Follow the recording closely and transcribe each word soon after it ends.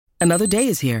Another day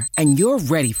is here, and you're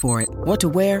ready for it. What to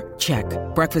wear? Check.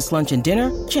 Breakfast, lunch, and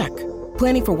dinner? Check.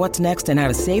 Planning for what's next and how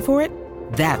to save for it?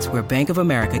 That's where Bank of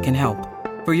America can help.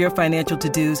 For your financial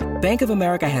to-dos, Bank of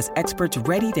America has experts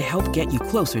ready to help get you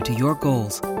closer to your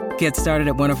goals. Get started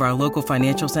at one of our local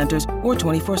financial centers or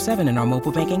 24/7 in our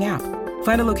mobile banking app.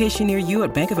 Find a location near you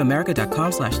at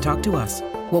bankofamerica.com/talktous.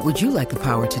 What would you like the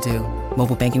power to do?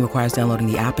 Mobile banking requires downloading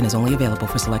the app and is only available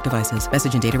for select devices.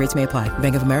 Message and data rates may apply.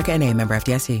 Bank of America N.A., member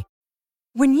FDIC.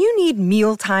 When you need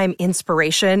mealtime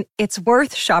inspiration, it's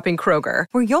worth shopping Kroger,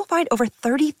 where you'll find over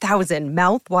 30,000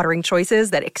 mouth-watering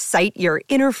choices that excite your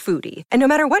inner foodie. And no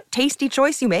matter what tasty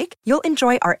choice you make, you'll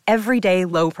enjoy our everyday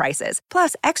low prices,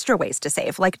 plus extra ways to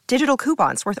save, like digital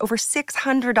coupons worth over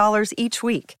 $600 each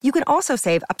week. You can also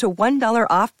save up to $1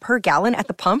 off per gallon at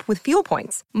the pump with fuel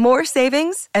points. More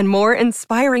savings and more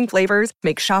inspiring flavors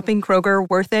make shopping Kroger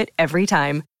worth it every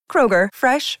time. Kroger,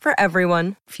 fresh for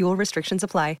everyone. Fuel restrictions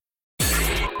apply.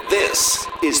 This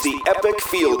is the Epic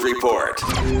Field Report.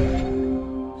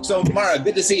 So, Mara,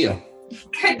 good to see you.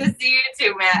 Good to see you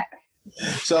too, Matt.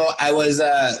 So I was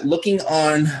looking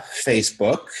on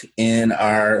Facebook in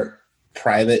our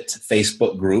private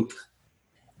Facebook group,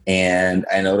 and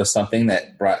I noticed something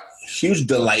that brought huge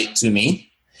delight to me.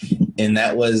 And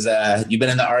that was, you've been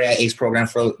in the REI ACE program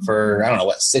for I don't know,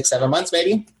 what, 6-7 months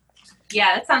maybe?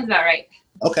 Yeah, that sounds about right.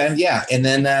 Okay, yeah. And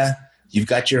then you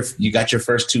got your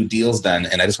first 2 deals done,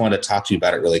 and I just wanted to talk to you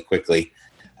about it really quickly.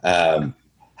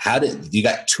 How did you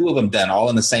got 2 of them done all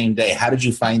in the same day? How did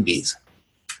you find these?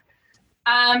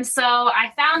 So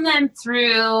I found them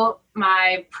through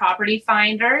my property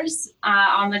finders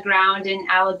on the ground in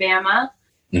Alabama.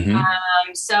 Mm-hmm.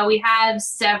 So we have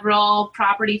several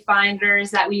property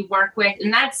finders that we work with,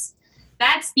 and that's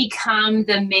become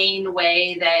the main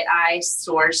way that I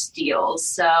source deals.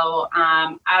 So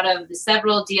out of the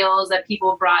several deals that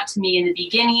people brought to me in the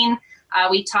beginning,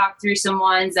 we talked through some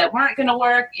ones that weren't going to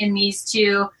work. And these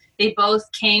 2, they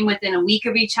both came within a week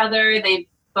of each other.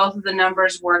 Both of the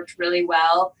numbers worked really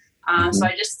well. So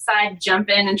I just decided to jump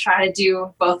in and try to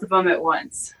do both of them at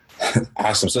once.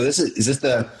 Awesome. So is this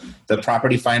the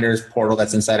Property Finders portal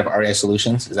that's inside of REI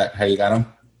Solutions? Is that how you got them?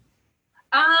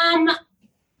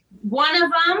 One of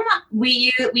them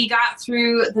we got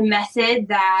through the method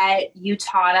that you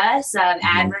taught us of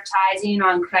advertising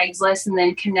on Craigslist and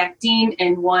then connecting,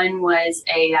 and one was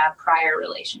a prior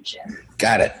relationship.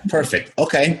 Got it. Perfect.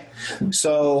 Okay.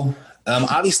 So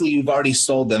obviously you've already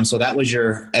sold them, so that was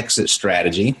your exit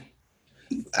strategy.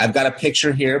 I've got a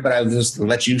picture here, but I'll just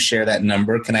let you share that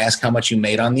number. Can I ask how much you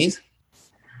made on these?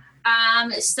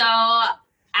 So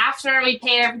after we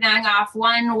paid everything off,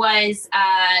 one was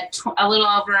a little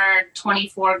over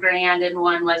 24 grand and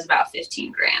one was about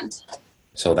 15 grand.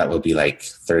 So that would be like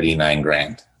 39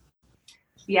 grand.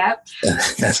 Yep.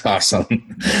 That's awesome.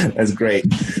 That's great.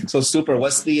 So super.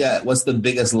 What's the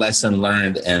biggest lesson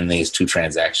learned in these 2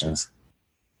 transactions?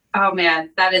 Oh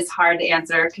man, that is hard to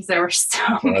answer because there were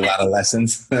a lot of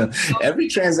lessons. Every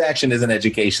transaction is an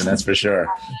education, that's for sure.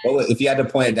 Well, if you had to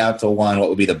point it out to one, what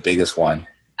would be the biggest one?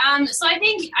 So I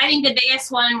think the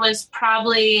biggest one was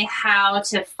probably how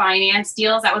to finance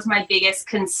deals. That was my biggest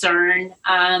concern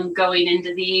going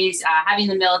into these. Having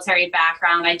the military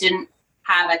background, I didn't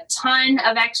have a ton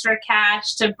of extra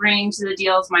cash to bring to the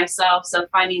deals myself. So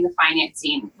finding the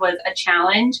financing was a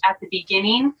challenge at the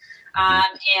beginning.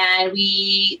 And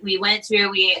we went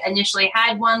through, we initially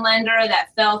had one lender that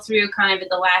fell through kind of at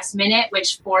the last minute,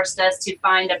 which forced us to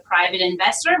find a private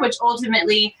investor, which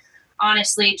ultimately,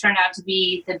 honestly, turned out to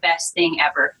be the best thing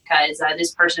ever because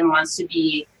this person wants to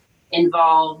be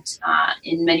involved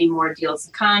in many more deals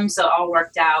to come. So all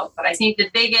worked out. But I think the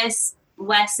biggest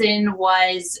lesson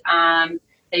was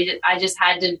I just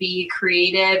had to be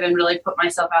creative and really put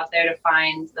myself out there to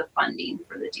find the funding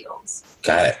for the deals.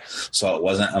 Got it. So it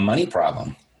wasn't a money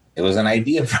problem. It was an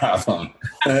idea problem.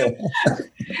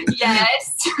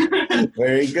 Yes.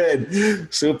 Very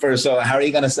good. Super. So how are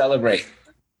you going to celebrate?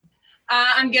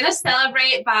 I'm going to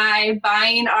celebrate by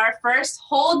buying our first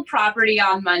hold property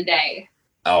on Monday.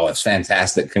 Oh, it's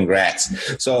fantastic.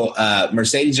 Congrats. So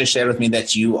Mercedes just shared with me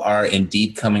that you are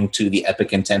indeed coming to the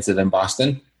Epic Intensive in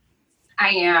Boston. I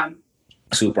am.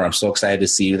 Super. I'm so excited to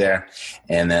see you there.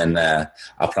 And then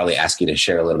I'll probably ask you to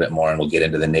share a little bit more and we'll get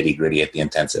into the nitty gritty at the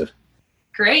intensive.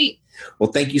 Great.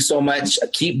 Well, thank you so much.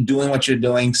 Keep doing what you're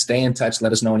doing. Stay in touch.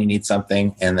 Let us know when you need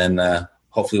something. And then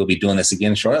hopefully we'll be doing this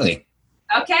again shortly.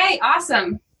 Okay.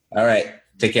 Awesome. All right.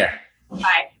 Take care.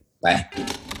 Bye. Bye.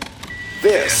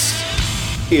 This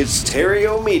is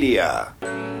Stereo Media.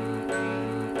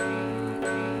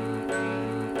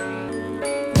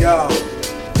 Yo.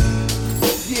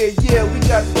 Yeah, we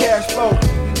got the cash flow.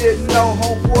 You didn't know,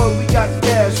 homeboy,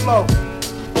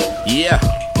 Yeah.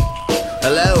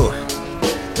 Hello.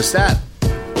 What's up?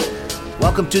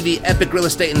 Welcome to the Epic Real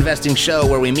Estate Investing Show,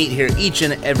 where we meet here each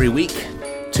and every week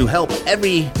to help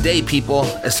everyday people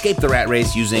escape the rat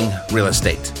race using real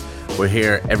estate. We're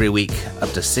here every week, up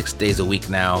to 6 days a week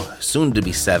now, soon to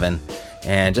be 7.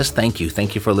 And just thank you.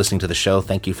 Thank you for listening to the show.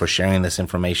 Thank you for sharing this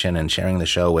information and sharing the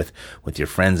show with your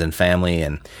friends and family.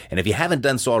 And if you haven't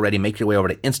done so already, make your way over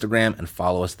to Instagram and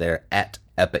follow us there at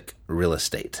Epic Real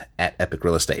Estate, at Epic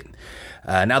Real Estate.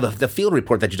 Now, the field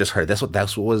report that you just heard,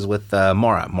 that was with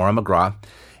Maura McGraw,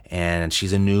 and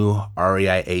she's a new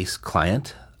REI ACE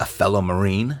client, a fellow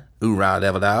Marine, hoorah,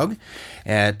 devil dog,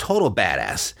 and total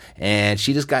badass. And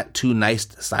she just got 2 nice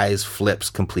size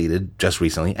flips completed just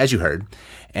recently, as you heard.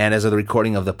 And as of the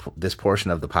recording of this portion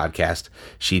of the podcast,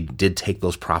 she did take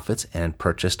those profits and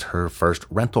purchased her first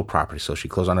rental property. So she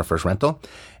closed on her first rental.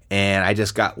 And I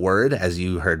just got word, as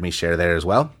you heard me share there as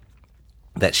well,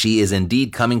 that she is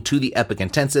indeed coming to the Epic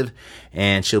Intensive,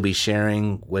 and she'll be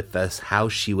sharing with us how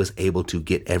she was able to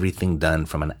get everything done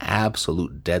from an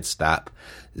absolute dead stop,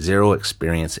 zero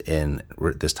experience in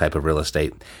this type of real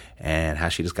estate, and how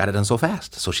she just got it done so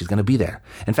fast. So she's going to be there.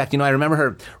 In fact, I remember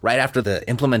her right after the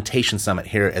implementation summit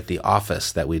here at the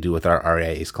office that we do with our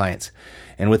REI ACE clients.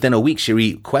 And within a week, she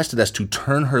requested us to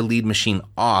turn her lead machine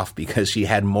off because she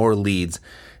had more leads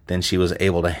than she was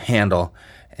able to handle.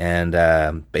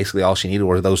 And basically all she needed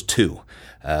were those 2.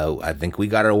 I think we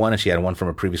got her one, and she had one from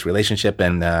a previous relationship,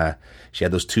 and she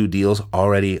had those 2 deals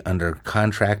already under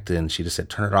contract, and she just said,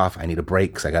 turn it off. I need a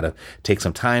break because I got to take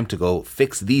some time to go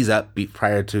fix these up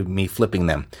prior to me flipping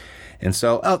them. And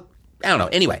so, I don't know.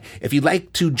 Anyway, if you'd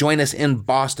like to join us in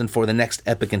Boston for the next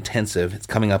Epic Intensive, it's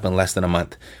coming up in less than a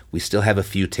month. We still have a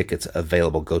few tickets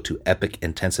available. Go to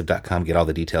epicintensive.com, get all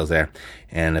the details there.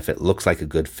 And if it looks like a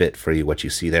good fit for you, what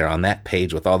you see there on that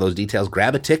page with all those details,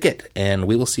 grab a ticket and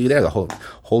we will see you there. The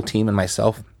whole team and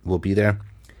myself will be there.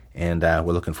 And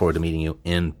we're looking forward to meeting you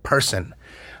in person.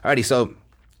 Alrighty, so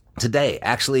today,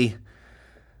 actually,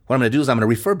 what I'm going to do is I'm going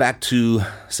to refer back to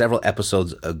several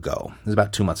episodes ago. It was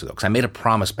about 2 months ago, because I made a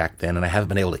promise back then, and I haven't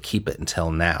been able to keep it until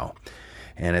now.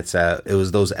 And it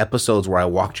was those episodes where I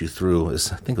walked you through, I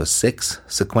think it was 6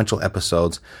 sequential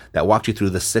episodes that walked you through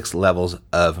the 6 levels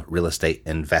of real estate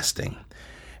investing.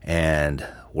 And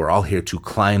we're all here to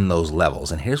climb those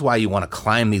levels. And here's why you want to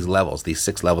climb these levels, these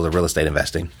 6 levels of real estate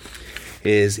investing,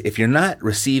 is if you're not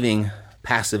receiving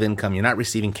passive income, you're not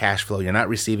receiving cash flow, you're not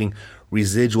receiving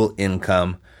residual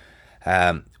income,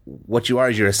 what you are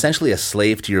is you're essentially a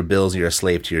slave to your bills, you're a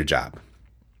slave to your job.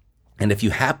 And if you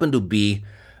happen to be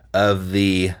of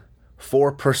the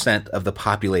 4% of the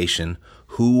population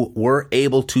who were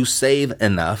able to save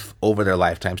enough over their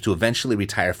lifetimes to eventually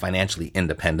retire financially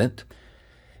independent,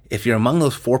 if you're among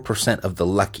those 4% of the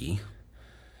lucky,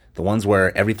 the ones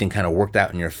where everything kind of worked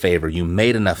out in your favor, you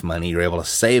made enough money, you're able to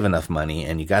save enough money,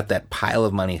 and you got that pile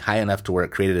of money high enough to where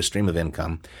it created a stream of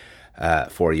income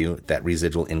for you, that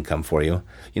residual income for you.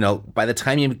 By the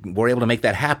time you were able to make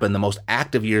that happen, the most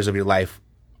active years of your life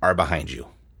are behind you.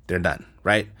 They're done,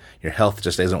 right? Your health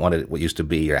just isn't what it used to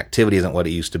be. Your activity isn't what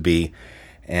it used to be.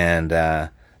 And,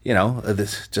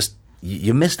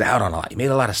 you missed out on a lot. You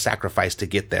made a lot of sacrifice to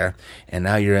get there. And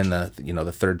now you're in the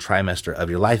 3rd trimester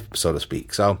of your life, so to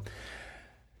speak. So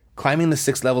climbing the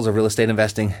 6 levels of real estate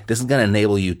investing, this is going to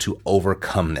enable you to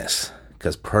overcome this.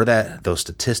 Because per those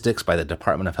statistics by the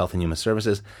Department of Health and Human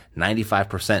Services,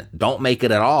 95% don't make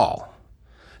it at all.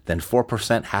 Then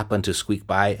 4% happen to squeak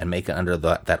by and make it under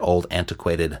that old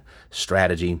antiquated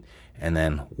strategy. And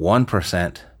then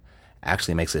 1%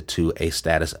 actually makes it to a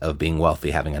status of being wealthy,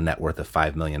 having a net worth of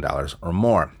 $5 million or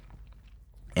more.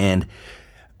 And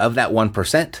of that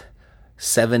 1%,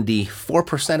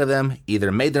 74% of them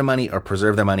either made their money or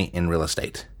preserved their money in real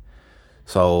estate.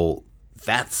 So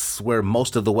that's where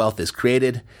most of the wealth is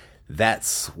created.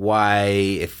 That's why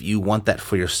if you want that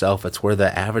for yourself, it's where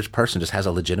the average person just has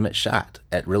a legitimate shot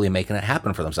at really making it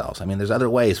happen for themselves. I mean, there's other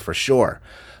ways for sure,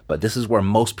 but this is where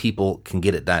most people can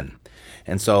get it done.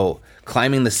 And so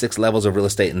climbing the 6 levels of real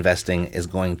estate investing is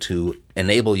going to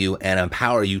enable you and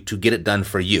empower you to get it done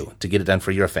for you, to get it done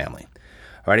for your family.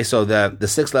 Alrighty, so the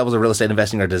 6 levels of real estate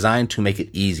investing are designed to make it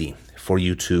easy for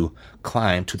you to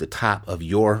climb to the top of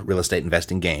your real estate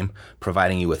investing game,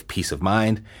 providing you with peace of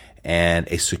mind and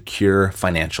a secure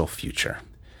financial future.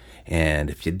 And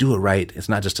if you do it right, it's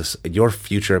not just your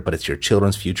future, but it's your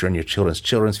children's future and your children's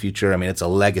children's future. I mean, it's a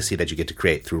legacy that you get to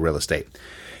create through real estate.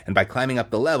 And by climbing up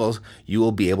the levels, you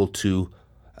will be able to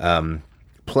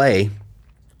play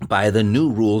by the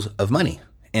new rules of money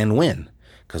and win.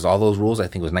 because all those rules, I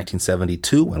think it was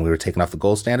 1972 when we were taking off the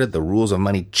gold standard, the rules of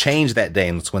money changed that day.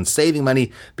 And it's when saving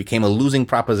money became a losing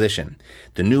proposition.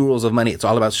 The new rules of money, it's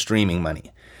all about streaming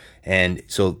money. And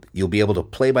so you'll be able to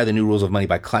play by the new rules of money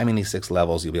by climbing these 6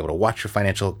 levels. You'll be able to watch your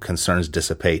financial concerns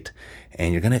dissipate,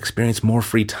 and you're going to experience more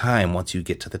free time once you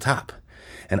get to the top.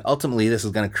 And ultimately, this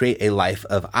is going to create a life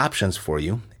of options for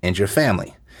you and your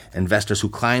family. Investors who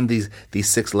climb these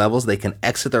 6 levels, they can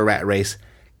exit the rat race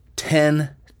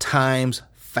 10 times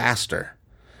faster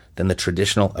than the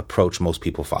traditional approach most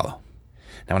people follow.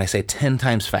 Now, when I say 10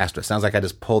 times faster, it sounds like I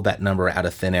just pulled that number out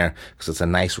of thin air because it's a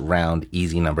nice, round,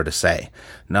 easy number to say.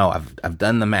 No, I've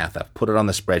done the math. I've put it on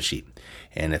the spreadsheet.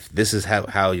 And if this is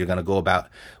how you're going to go about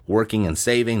working and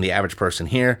saving, the average person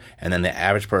here, and then the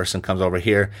average person comes over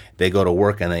here, they go to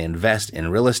work and they invest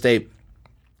in real estate,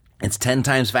 it's 10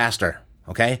 times faster.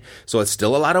 Okay? So it's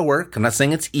still a lot of work. I'm not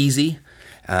saying it's easy.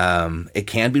 It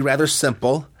can be rather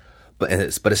simple. But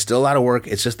it's still a lot of work.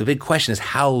 It's just the big question is,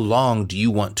 how long do you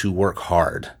want to work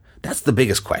hard? That's the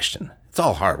biggest question. It's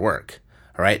all hard work.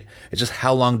 All right. It's just,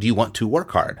 how long do you want to work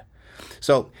hard?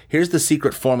 So here's the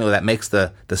secret formula that makes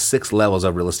the 6 levels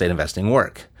of real estate investing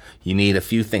work. You need a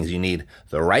few things. You need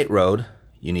the right road.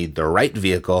 You need the right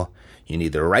vehicle. You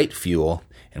need the right fuel.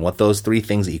 And what those 3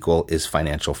 things equal is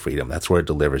financial freedom. That's where it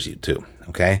delivers you to.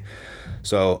 Okay.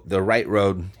 So the right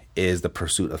road is the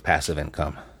pursuit of passive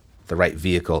income. The right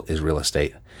vehicle is real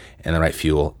estate, and the right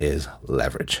fuel is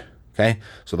leverage. Okay.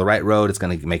 So the right road is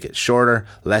going to make it shorter,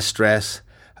 less stress.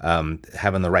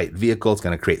 Having the right vehicle, it's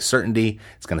going to create certainty.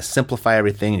 It's going to simplify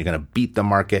everything. You're going to beat the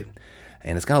market,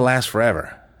 and it's going to last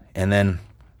forever. And then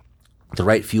the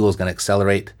right fuel is going to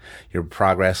accelerate your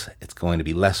progress. It's going to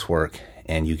be less work,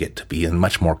 and you get to be in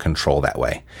much more control that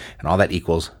way. And all that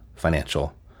equals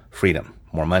financial freedom.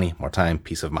 More money, more time,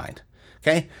 peace of mind.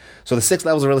 Okay, so the 6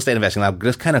 levels of real estate investing, I'll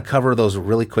just kind of cover those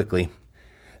really quickly,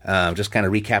 just kind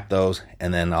of recap those,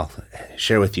 and then I'll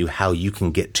share with you how you can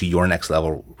get to your next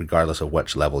level regardless of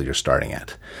which level you're starting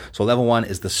at. So level 1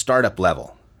 is the startup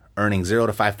level, earning $0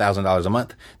 to $5,000 a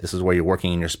month. This is where you're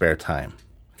working in your spare time.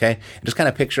 Okay, and just kind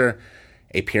of picture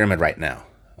a pyramid right now.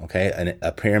 Okay,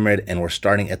 a pyramid, and we're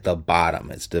starting at the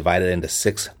bottom. It's divided into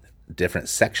 6 different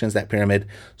sections, that pyramid.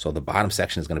 So the bottom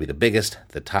section is going to be the biggest.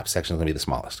 The top section is going to be the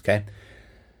smallest. Okay.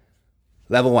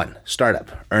 Level 1, startup,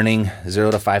 earning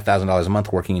 $0 to $5,000 a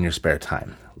month working in your spare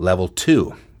time. Level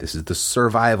 2, this is the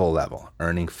survival level,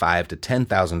 earning $5,000 to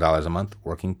 $10,000 a month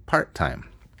working part-time.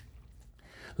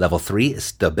 Level 3 is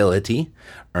stability,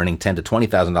 earning $10,000 to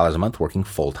 $20,000 a month working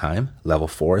full-time. Level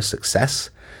 4 is success,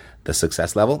 the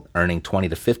success level, earning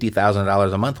 $20,000 to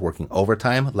 $50,000 a month working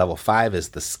overtime. Level 5 is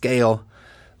the scale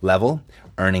level,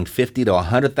 earning $50,000 to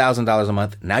 $100,000 a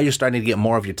month. Now you're starting to get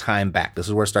more of your time back. This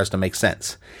is where it starts to make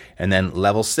sense. And then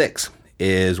level 6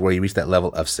 is where you reach that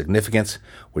level of significance,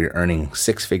 where you're earning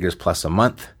 6 figures plus a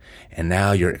month. And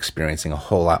now you're experiencing a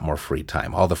whole lot more free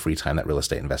time, all the free time that real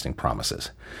estate investing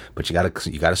promises. But you got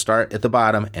to start at the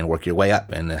bottom and work your way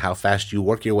up. And how fast you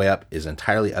work your way up is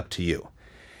entirely up to you.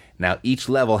 Now, each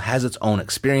level has its own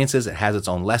experiences. It has its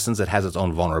own lessons. It has its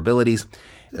own vulnerabilities.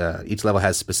 Each level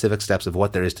has specific steps of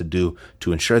what there is to do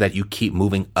to ensure that you keep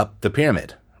moving up the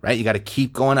pyramid, right? You got to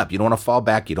keep going up. You don't want to fall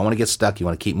back. You don't want to get stuck. You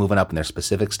want to keep moving up. And there's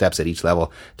specific steps at each level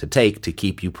to take to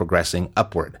keep you progressing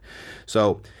upward.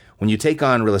 So when you take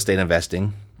on real estate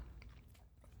investing,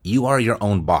 you are your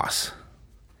own boss.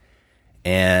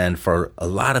 And for a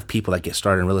lot of people that get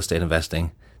started in real estate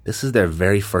investing, this is their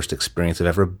very first experience of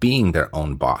ever being their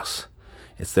own boss.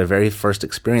 It's their very first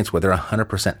experience where they're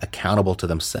 100% accountable to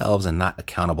themselves and not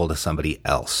accountable to somebody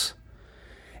else.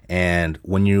 And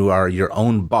when you are your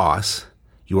own boss,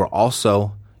 you are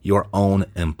also your own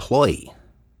employee.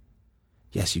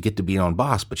 Yes, you get to be your own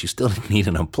boss, but you still need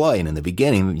an employee. And in the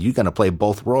beginning, you're going to play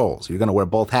both roles. You're going to wear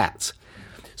both hats.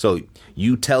 So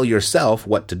you tell yourself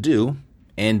what to do,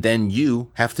 and then you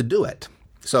have to do it.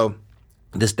 So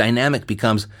this dynamic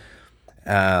becomes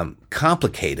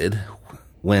complicated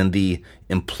when the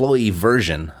employee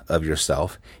version of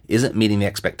yourself isn't meeting the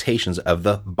expectations of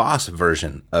the boss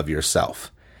version of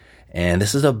yourself. And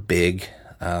this is a big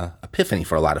epiphany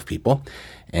for a lot of people.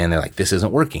 And they're like, this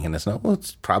isn't working. And it's not, well,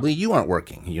 it's probably you aren't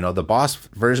working. You know, the boss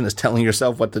version is telling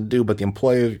yourself what to do, but the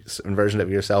employee version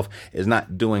of yourself is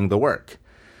not doing the work.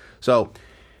 So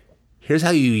here's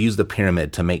how you use the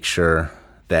pyramid to make sure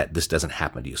that this doesn't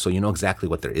happen to you. So you know exactly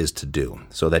what there is to do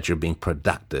so that you're being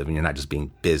productive and you're not just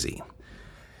being busy.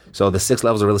 So the 6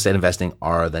 levels of real estate investing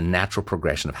are the natural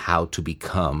progression of how to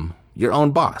become your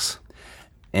own boss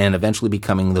and eventually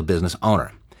becoming the business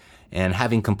owner. And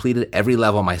having completed every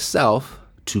level myself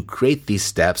to create these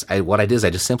steps, what I did is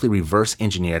I just simply reverse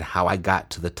engineered how I got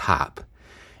to the top.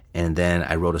 And then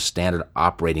I wrote a standard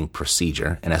operating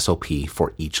procedure, an SOP,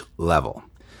 for each level.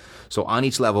 So on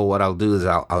each level, what I'll do is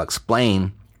I'll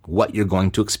explain what you're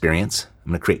going to experience.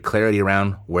 I'm going to create clarity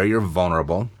around where you're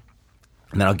vulnerable.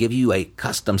 And then I'll give you a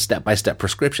custom step-by-step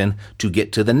prescription to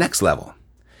get to the next level.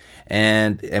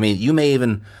 And I mean, you may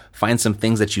even find some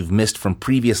things that you've missed from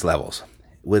previous levels.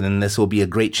 Within this will be a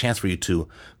great chance for you to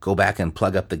go back and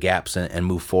plug up the gaps and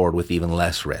move forward with even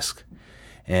less risk.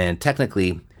 And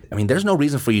technically, I mean, there's no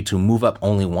reason for you to move up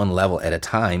only one level at a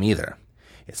time either.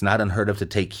 It's not unheard of to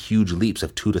take huge leaps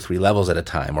of 2 to 3 levels at a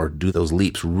time or do those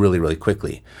leaps really, really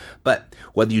quickly. But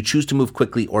whether you choose to move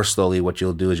quickly or slowly, what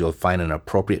you'll do is you'll find an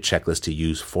appropriate checklist to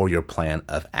use for your plan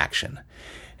of action.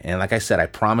 And like I said, I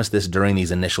promised this during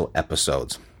these initial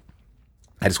episodes.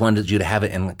 I just wanted you to have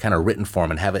it in kind of written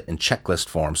form and have it in checklist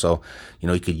form. So,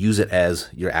 you could use it as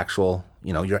your actual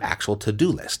to-do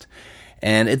list.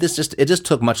 And it just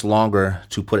took much longer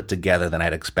to put it together than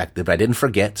I'd expected, but I didn't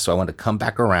forget. So I wanted to come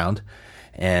back around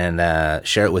and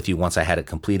share it with you once I had it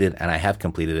completed, and I have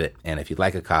completed it. And if you'd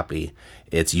like a copy,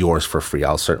 it's yours for free.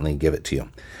 I'll certainly give it to you.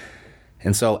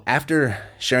 And so after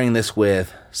sharing this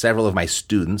with several of my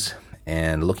students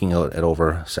and looking at it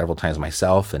over several times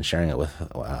myself and sharing it with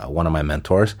one of my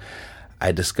mentors,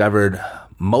 I discovered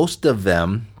most of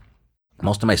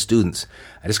my students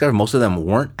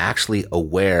weren't actually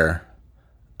aware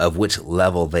of which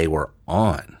level they were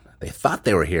on. They thought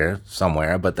they were here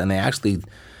somewhere, but then they actually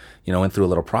went through a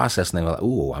little process and they were like,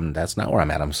 ooh, that's not where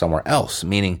I'm at. I'm somewhere else.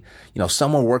 Meaning,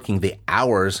 some were working the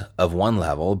hours of one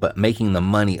level, but making the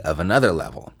money of another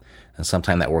level. And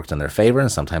sometimes that worked in their favor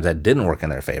and sometimes that didn't work in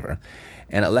their favor.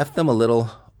 And it left them a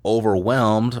little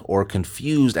overwhelmed or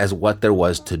confused as what there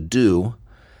was to do.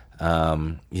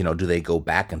 Do they go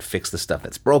back and fix the stuff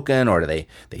that's broken, or do they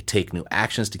take new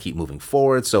actions to keep moving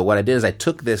forward? So what I did is I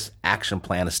took this action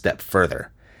plan a step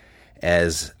further.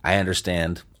 As I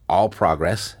understand all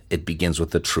progress, it begins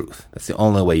with the truth. That's the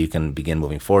only way you can begin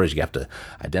moving forward, is you have to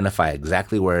identify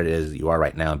exactly where it is you are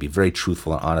right now and be very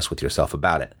truthful and honest with yourself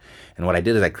about it. And what I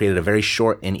did is I created a very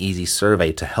short and easy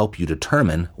survey to help you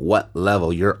determine what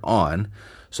level you're on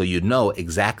so you know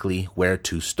exactly where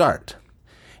to start.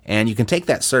 And you can take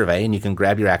that survey and you can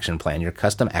grab your action plan, your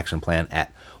custom action plan,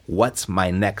 at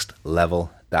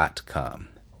whatsmynextlevel.com.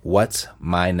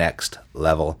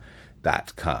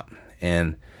 whatsmynextlevel.com.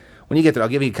 And when you get there, I'll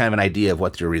give you kind of an idea of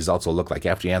what your results will look like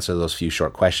after you answer those few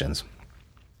short questions.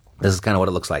 This is kind of what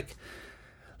it looks like.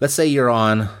 Let's say you're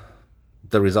on,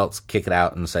 the results kick it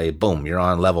out and say, boom, you're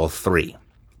on level 3,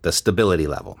 the stability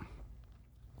level.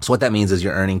 So what that means is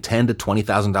you're earning $10,000 to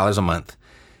 $20,000 a month,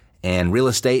 and real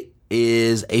estate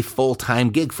is a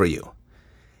full-time gig for you.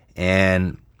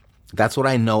 And that's what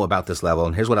I know about this level.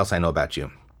 And here's what else I know about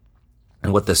you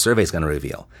and what this survey is going to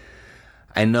reveal.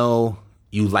 I know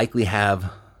you likely have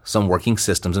some working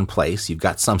systems in place. You've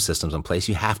got some systems in place.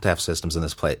 You have to have systems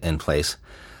in place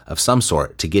of some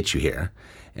sort to get you here.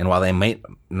 And while they might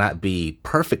not be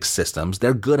perfect systems,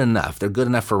 they're good enough. They're good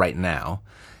enough for right now.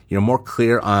 You're more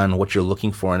clear on what you're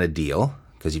looking for in a deal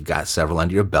because you've got several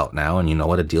under your belt now and you know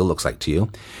what a deal looks like to you.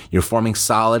 You're forming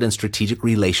solid and strategic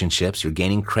relationships. You're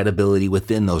gaining credibility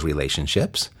within those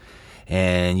relationships.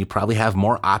 And you probably have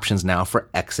more options now for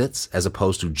exits as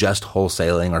opposed to just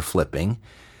wholesaling or flipping.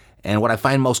 And what I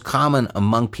find most common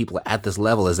among people at this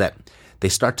level is that they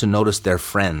start to notice their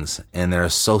friends and their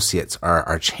associates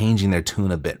are changing their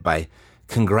tune a bit by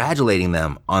congratulating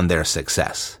them on their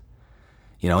success.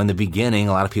 In the beginning,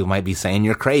 a lot of people might be saying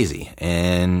you're crazy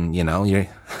and,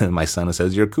 my son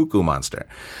says you're a cuckoo monster,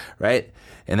 right?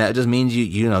 And that just means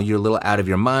you're a little out of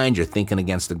your mind. You're thinking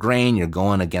against the grain. You're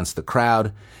going against the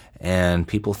crowd, and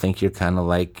people think you're kind of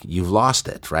like you've lost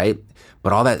it, right?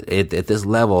 But all that at this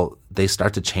level, they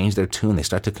start to change their tune. They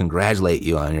start to congratulate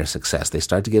you on your success. They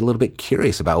start to get a little bit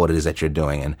curious about what it is that you're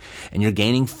doing. And you're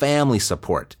gaining family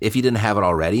support. If you didn't have it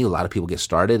already, a lot of people get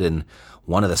started and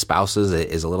one of the spouses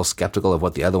is a little skeptical of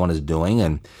what the other one is doing.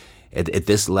 And at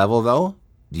this level, though,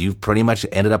 you've pretty much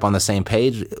ended up on the same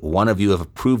page. One of you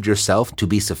have proved yourself to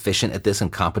be sufficient at this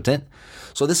and competent.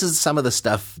 So this is some of the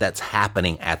stuff that's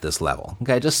happening at this level.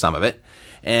 Okay, just some of it.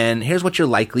 And here's what you're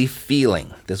likely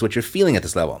feeling. This is what you're feeling at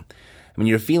this level. I mean,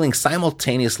 you're feeling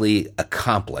simultaneously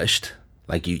accomplished,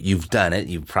 like you've done it.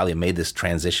 You've probably made this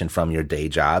transition from your day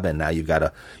job, and now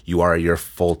you are your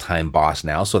full-time boss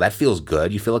now. So that feels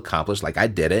good. You feel accomplished, like I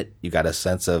did it. You got a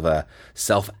sense of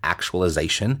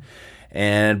self-actualization.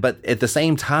 But at the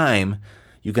same time,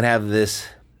 you can have this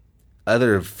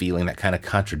other feeling that kind of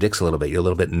contradicts a little bit. You're a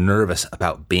little bit nervous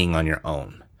about being on your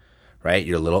own, right?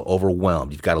 You're a little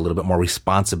overwhelmed. You've got a little bit more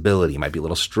responsibility. You might be a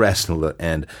little stressed,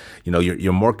 and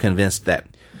you're more convinced that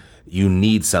you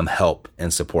need some help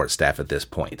and support staff at this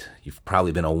point. You've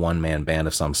probably been a one-man band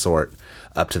of some sort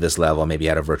up to this level. Maybe you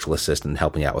had a virtual assistant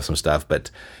helping you out with some stuff,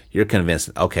 but you're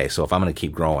convinced, okay, so if I'm going to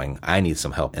keep growing, I need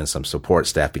some help and some support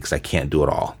staff because I can't do it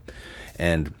all.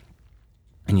 And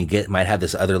you might have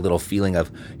this other little feeling of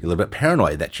you're a little bit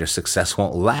paranoid that your success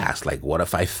won't last. Like, what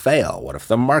if I fail? What if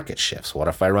the market shifts? What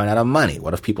if I run out of money?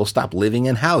 What if people stop living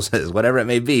in houses? Whatever it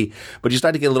may be. But you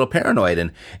start to get a little paranoid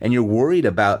and you're worried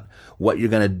about what you're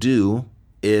going to do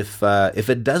if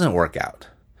it doesn't work out.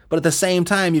 But at the same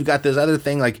time, you've got this other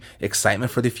thing like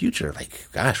excitement for the future.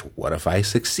 Like, gosh, what if I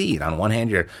succeed? On one hand,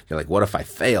 you're like, what if I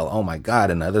fail? Oh my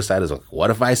God. And the other side is like, what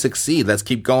if I succeed? Let's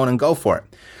keep going and go for it.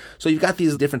 So you've got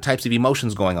these different types of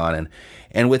emotions going on.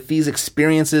 And with these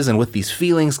experiences and with these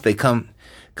feelings, they comes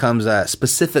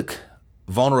specific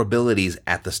vulnerabilities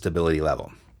at the stability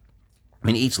level. I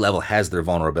mean, each level has their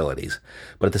vulnerabilities,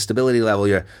 but at the stability level,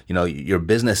 your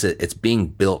business, it's being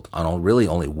built on really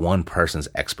only one person's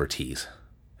expertise,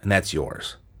 and that's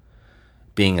yours.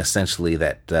 Being essentially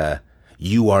that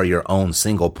you are your own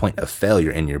single point of failure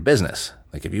in your business.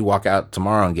 Like if you walk out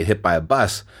tomorrow and get hit by a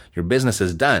bus, your business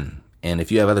is done. And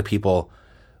if you have other people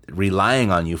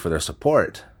relying on you for their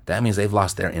support, that means they've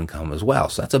lost their income as well.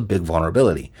 So that's a big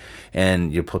vulnerability.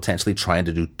 And you're potentially trying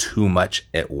to do too much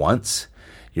at once.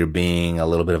 You're being a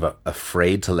little bit of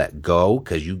afraid to let go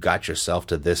because you got yourself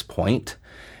to this point.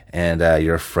 And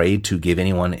you're afraid to give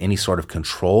anyone any sort of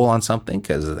control on something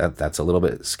because that's a little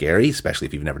bit scary, especially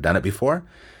if you've never done it before.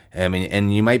 I mean,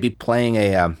 and you might be playing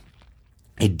a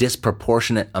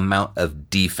disproportionate amount of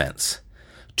defense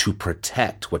to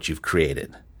protect what you've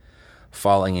created,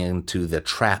 falling into the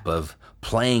trap of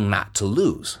playing not to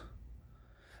lose.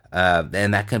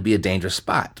 And that can be a dangerous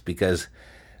spot because,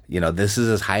 this is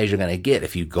as high as you're going to get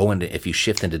if you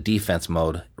shift into defense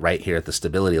mode right here at the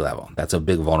stability level. That's a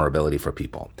big vulnerability for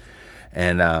people.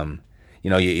 And,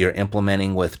 you're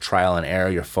implementing with trial and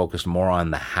error. You're focused more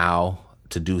on the how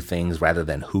to do things rather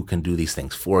than who can do these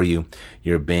things for you.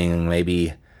 You're being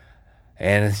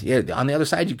and on the other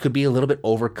side, you could be a little bit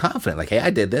overconfident. Like, hey,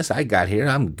 I did this. I got here.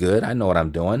 I'm good. I know what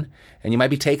I'm doing. And you might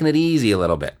be taking it easy a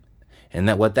little bit.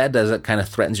 And what that does, it kind of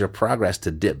threatens your progress to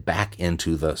dip back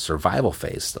into the survival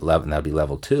phase. And that would be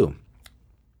level 2.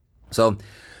 So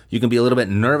you can be a little bit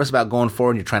nervous about going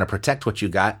forward. And you're trying to protect what you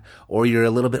got. Or you're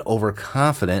a little bit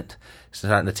overconfident,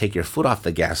 starting to take your foot off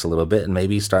the gas a little bit and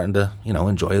maybe starting to,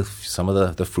 enjoy some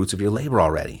of the fruits of your labor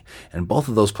already. And both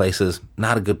of those places,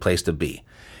 not a good place to be.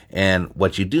 And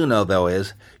what you do know, though,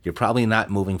 is you're probably not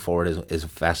moving forward as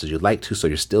fast as you'd like to, so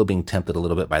you're still being tempted a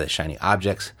little bit by the shiny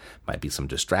objects. Might be some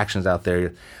distractions out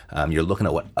there. You're looking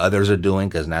at what others are doing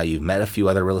because now you've met a few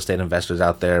other real estate investors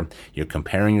out there. You're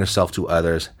comparing yourself to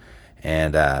others,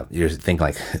 and you're thinking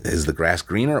like, is the grass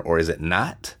greener or is it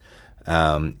not?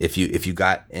 If you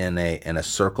got in a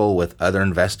circle with other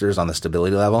investors on the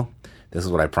stability level, this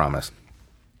is what I promise.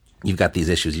 You've got these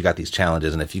issues, you've got these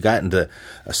challenges, and if you got into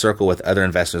a circle with other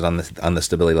investors on the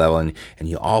stability level and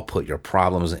you all put your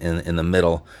problems in the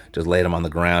middle, just laid them on the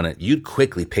ground, and you'd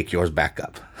quickly pick yours back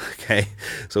up, okay?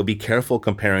 So be careful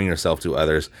comparing yourself to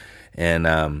others,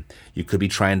 and you could be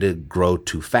trying to grow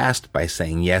too fast by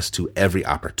saying yes to every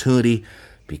opportunity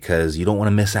because you don't want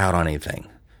to miss out on anything.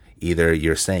 Either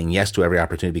you're saying yes to every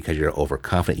opportunity because you're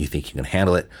overconfident, you think you can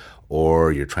handle it,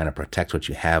 or you're trying to protect what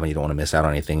you have and you don't want to miss out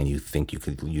on anything and you think you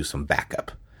could use some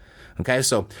backup. Okay,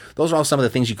 so those are all some of the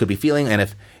things you could be feeling. And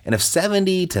if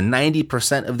 70 to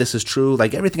 90% of this is true,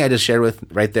 like everything I just shared with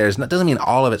right there, doesn't mean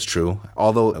all of it's true,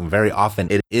 although very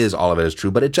often it is all of it is true.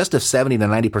 But just if 70 to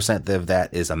 90% of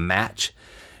that is a match,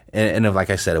 and of, like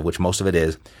I said, of which most of it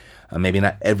is, maybe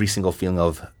not every single feeling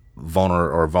of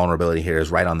vulnerability here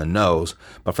is right on the nose,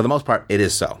 but for the most part, it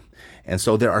is so. And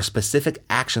so there are specific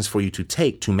actions for you to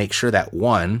take to make sure that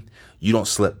 1, you don't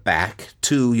slip back,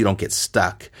 2, you don't get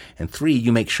stuck, and 3,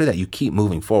 you make sure that you keep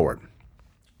moving forward.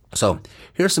 So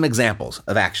here are some examples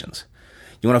of actions.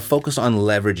 You want to focus on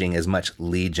leveraging as much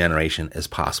lead generation as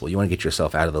possible. You want to get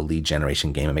yourself out of the lead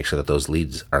generation game and make sure that those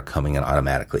leads are coming in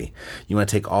automatically. You want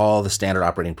to take all the standard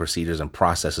operating procedures and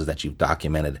processes that you've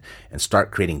documented and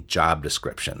start creating job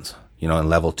descriptions. In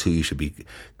level 2, you should be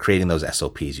creating those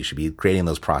SOPs. You should be creating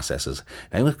those processes.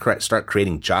 Now you want to start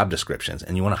creating job descriptions,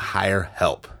 and you want to hire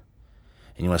help.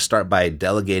 And you want to start by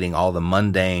delegating all the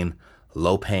mundane,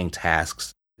 low-paying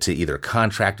tasks to either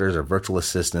contractors or virtual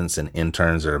assistants and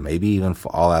interns or maybe even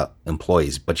all-out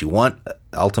employees. But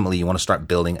ultimately, you want to start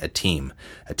building a team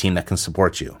that can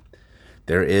support you.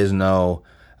 There is no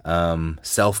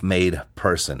self-made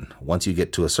person. Once you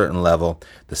get to a certain level,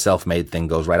 the self-made thing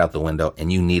goes right out the window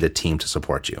and you need a team to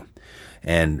support you.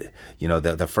 And,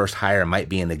 the first hire might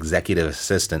be an executive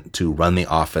assistant to run the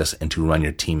office and to run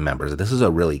your team members. This is a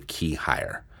really key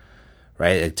hire,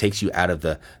 right? It takes you out of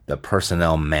the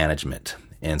personnel management.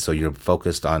 And so you're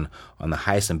focused on the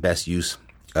highest and best use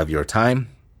of your time.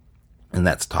 And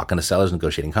that's talking to sellers,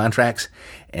 negotiating contracts.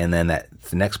 And then the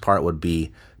next part would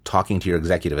be talking to your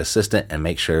executive assistant and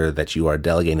make sure that you are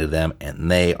delegating to them and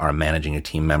they are managing your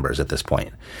team members at this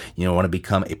point. You want to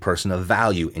become a person of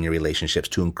value in your relationships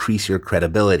to increase your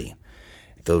credibility.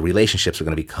 The relationships are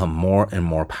going to become more and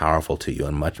more powerful to you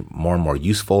and much more and more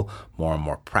useful, more and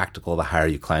more practical the higher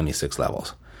you climb these 6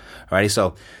 levels. Alrighty,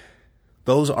 so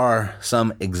those are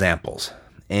some examples.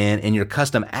 And in your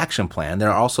custom action plan, there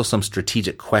are also some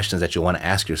strategic questions that you'll want to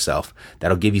ask yourself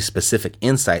that'll give you specific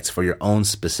insights for your own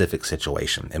specific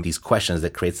situation. And these questions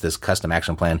that creates this custom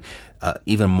action plan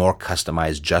even more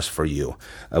customized just for you,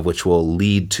 which will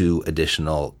lead to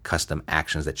additional custom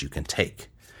actions that you can take.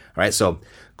 All right, so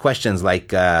questions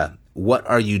like, what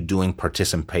are you doing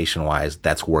participation-wise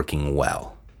that's working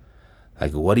well?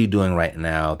 Like, what are you doing right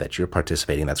now that you're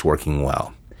participating that's working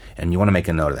well? And you want to make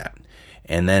a note of that.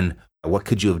 And then, what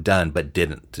could you have done but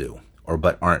didn't do or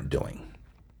but aren't doing?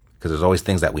 Because there's always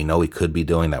things that we know we could be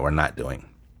doing that we're not doing.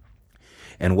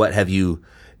 And what have you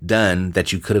done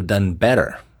that you could have done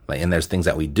better? And there's things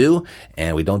that we do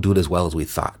and we don't do it as well as we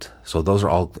thought. So those are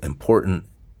all important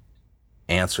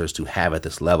answers to have at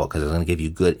this level because it's going to give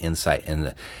you good insight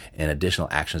and additional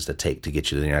actions to take to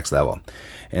get you to the next level.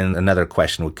 And another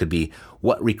question could be,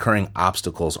 what recurring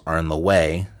obstacles are in the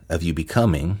way of you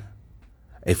becoming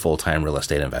a full-time real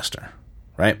estate investor,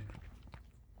 right?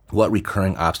 What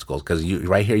recurring obstacles? Because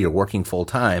right here, you're working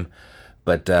full-time,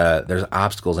 but there's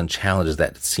obstacles and challenges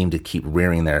that seem to keep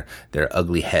rearing their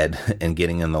ugly head and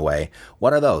getting in the way.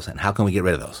 What are those, and how can we get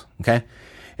rid of those, okay?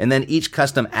 And then each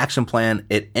custom action plan,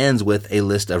 it ends with a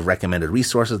list of recommended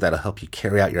resources that'll help you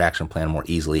carry out your action plan more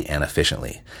easily and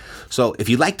efficiently. So if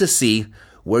you'd like to see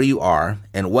where you are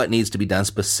and what needs to be done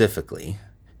specifically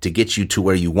to get you to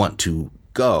where you want to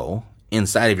go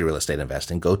inside of your real estate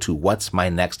investing, go to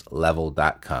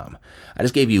whatsmynextlevel.com. I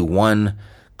just gave you one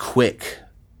quick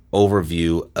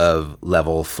overview of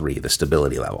level 3, the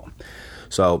stability level.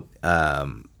 So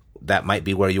that might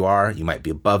be where you are. You might be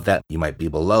above that. You might be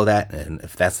below that. And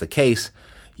if that's the case,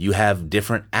 you have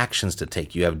different actions to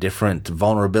take. You have different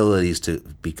vulnerabilities to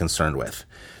be concerned with.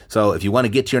 So if you want to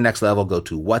get to your next level, go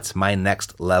to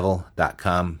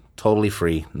whatsmynextlevel.com. Totally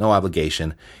free, no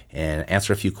obligation, and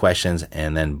answer a few questions,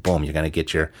 and then boom, you're going to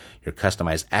get your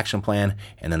customized action plan,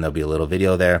 and then there'll be a little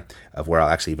video there of where I'll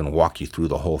actually even walk you through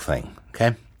the whole thing,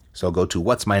 okay? So go to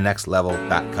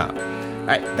whatsmynextlevel.com. All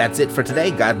right, that's it for today.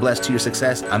 God bless to your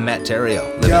success. I'm Matt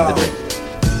Theriault, living the dream.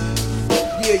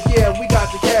 Yeah, we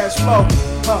got the cash flow.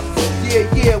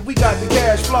 Yeah, we got the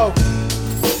cash flow.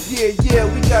 Yeah,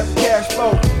 we got the cash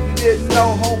flow. You didn't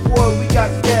know, homeboy, we got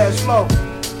the cash flow.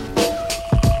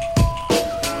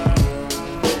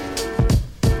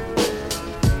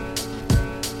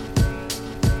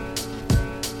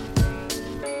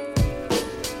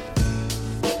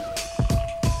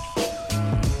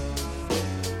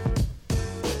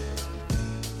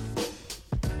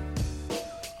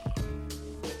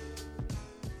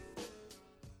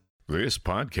 This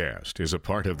podcast is a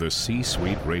part of the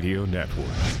C-Suite Radio Network.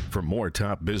 For more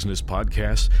top business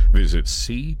podcasts, visit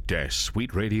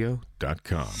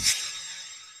c-suiteradio.com.